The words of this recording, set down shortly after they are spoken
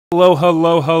Hello,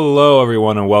 hello, hello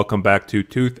everyone, and welcome back to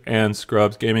Tooth and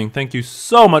Scrubs Gaming. Thank you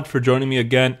so much for joining me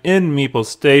again in Meeple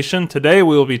Station. Today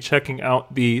we will be checking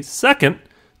out the second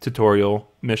tutorial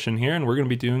mission here, and we're going to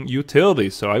be doing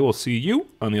utilities. So I will see you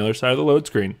on the other side of the load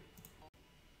screen.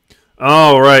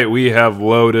 Alright, we have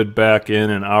loaded back in,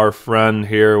 and our friend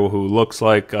here, who looks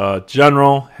like a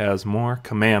general, has more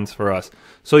commands for us.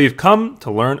 So you've come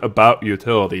to learn about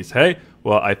utilities, hey?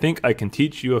 Well, I think I can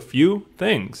teach you a few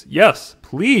things. Yes,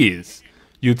 please.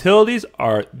 Utilities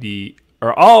are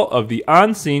all of the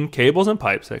on-scene cables and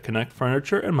pipes that connect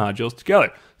furniture and modules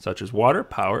together, such as water,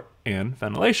 power, and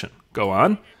ventilation. Go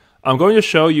on. I'm going to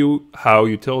show you how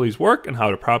utilities work and how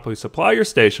to properly supply your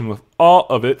station with all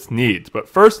of its needs. But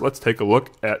first, let's take a look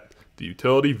at the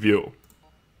utility view.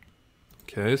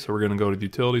 Okay, so we're going to go to the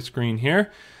utility screen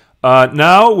here.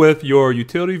 Now, with your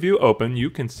utility view open, you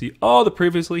can see all the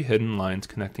previously hidden lines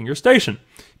connecting your station.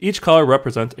 Each color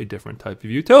represents a different type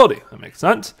of utility. That makes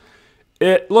sense.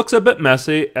 It looks a bit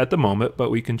messy at the moment,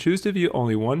 but we can choose to view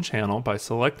only one channel by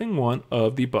selecting one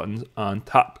of the buttons on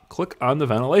top. Click on the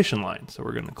ventilation line. So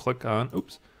we're going to click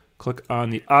on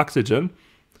the oxygen.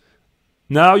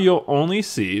 Now you'll only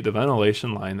see the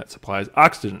ventilation line that supplies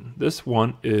oxygen. This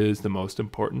one is the most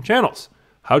important channels.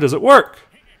 How does it work?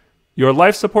 Your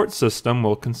life support system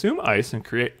will consume ice and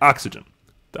create oxygen.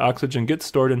 The oxygen gets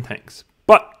stored in tanks,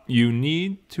 but you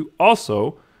need to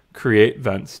also create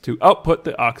vents to output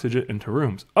the oxygen into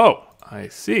rooms. Oh, I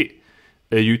see.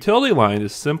 A utility line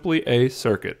is simply a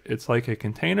circuit. It's like a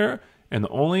container, and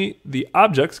only the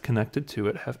objects connected to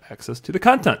it have access to the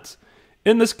contents.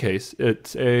 In this case,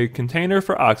 it's a container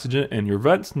for oxygen, and your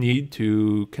vents need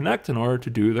to connect in order to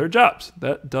do their jobs.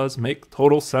 That does make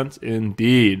total sense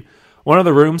indeed. One of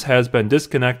the rooms has been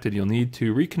disconnected. You'll need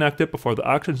to reconnect it before the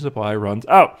oxygen supply runs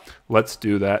out. Let's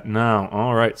do that now.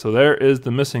 All right, so there is the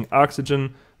missing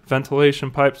oxygen ventilation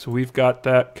pipe. So we've got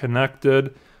that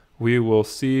connected. We will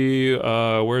see,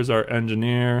 where's our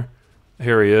engineer?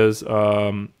 Here he is.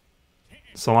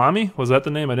 Salami? Was that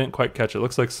the name? I didn't quite catch it.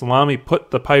 Looks like Salami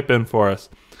put the pipe in for us.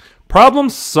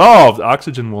 Problem solved.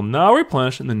 Oxygen will now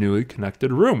replenish in the newly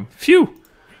connected room. Phew.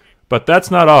 But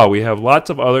that's not all. We have lots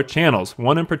of other channels.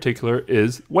 One in particular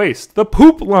is waste. The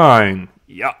poop line.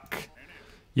 Yuck.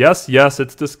 Yes,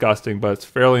 it's disgusting, but it's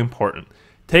fairly important.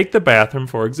 Take the bathroom,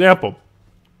 for example.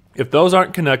 If those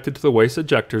aren't connected to the waste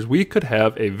ejectors, we could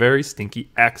have a very stinky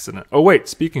accident. Oh, wait,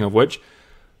 speaking of which,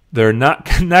 they're not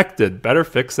connected. Better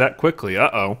fix that quickly.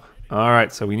 Uh-oh. All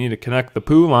right, so we need to connect the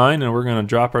poo line, and we're going to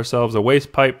drop ourselves a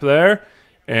waste pipe there.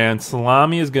 And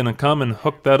Salami is going to come and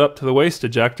hook that up to the waste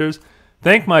ejectors.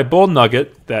 Thank my bull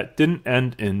nugget that didn't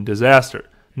end in disaster.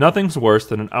 Nothing's worse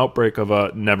than an outbreak of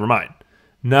a never mind.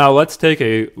 Now let's take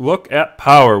a look at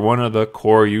power, one of the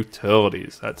core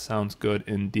utilities. That sounds good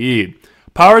indeed.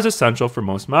 Power is essential for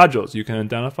most modules. You can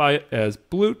identify it as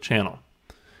blue channel.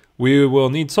 We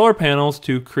will need solar panels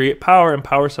to create power and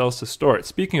power cells to store it.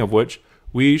 Speaking of which,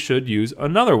 we should use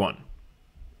another one.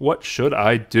 What should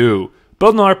I do?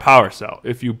 Build another power cell.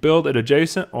 If you build it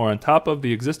adjacent or on top of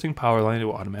the existing power line, it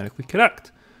will automatically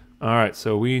connect. All right,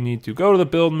 so we need to go to the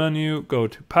build menu, go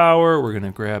to power. We're going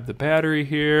to grab the battery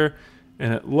here,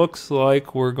 and it looks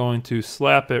like we're going to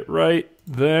slap it right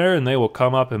there, and they will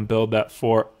come up and build that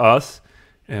for us,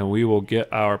 and we will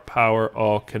get our power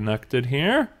all connected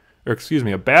here, or excuse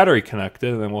me, a battery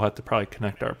connected, and then we'll have to probably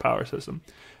connect our power system.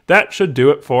 That should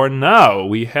do it for now.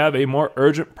 We have a more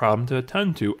urgent problem to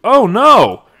attend to. Oh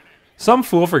no! Some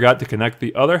fool forgot to connect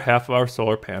the other half of our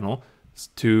solar panel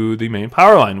to the main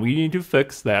power line. We need to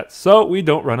fix that so we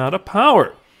don't run out of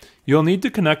power. You'll need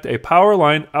to connect a power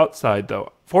line outside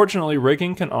though. Fortunately,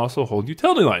 rigging can also hold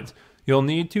utility lines. You'll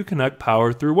need to connect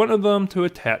power through one of them to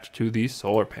attach to these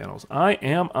solar panels. I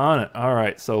am on it. All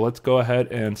right, so let's go ahead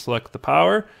and select the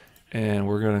power. And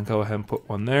we're going to go ahead and put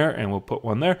one there, and we'll put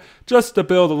one there. Just to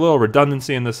build a little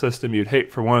redundancy in the system, you'd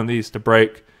hate for one of these to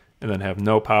break and then have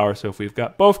no power. So if we've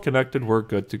got both connected, we're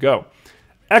good to go.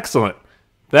 Excellent.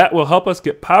 That will help us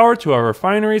get power to our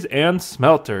refineries and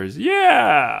smelters.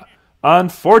 Yeah!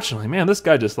 Unfortunately, man, this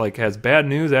guy just like has bad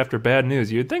news after bad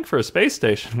news. You'd think for a space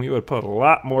station we would put a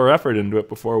lot more effort into it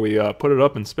before we put it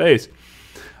up in space.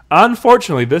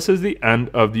 Unfortunately, this is the end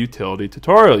of the utility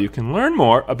tutorial. You can learn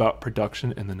more about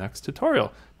production in the next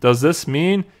tutorial. Does this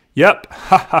mean, yep,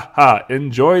 ha ha ha,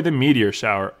 enjoy the meteor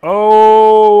shower.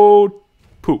 Oh,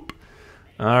 poop.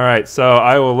 All right, so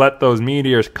I will let those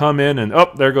meteors come in, and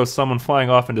oh, there goes someone flying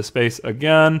off into space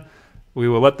again. We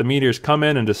will let the meteors come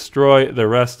in and destroy the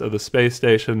rest of the space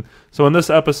station. So in this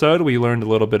episode, we learned a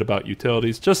little bit about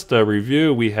utilities. Just a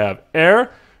review, we have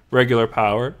air, regular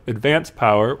power, advanced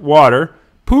power, water,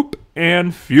 poop,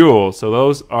 and fuel. So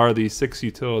those are the 6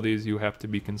 utilities you have to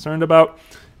be concerned about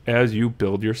as you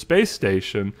build your space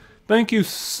station. Thank you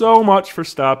so much for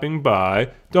stopping by.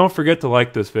 Don't forget to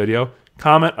like this video.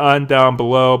 Comment on down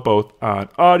below, both on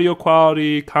audio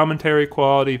quality, commentary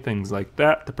quality, things like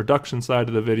that, the production side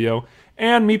of the video,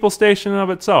 and Meeple Station of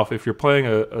itself. If you're playing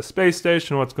a space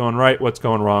station, what's going right, what's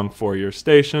going wrong for your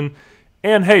station.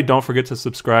 And hey, don't forget to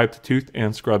subscribe to Tooth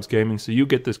and Scrubs Gaming so you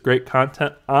get this great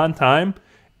content on time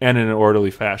and in an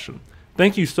orderly fashion.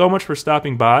 Thank you so much for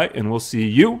stopping by, and we'll see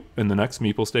you in the next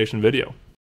Meeple Station video.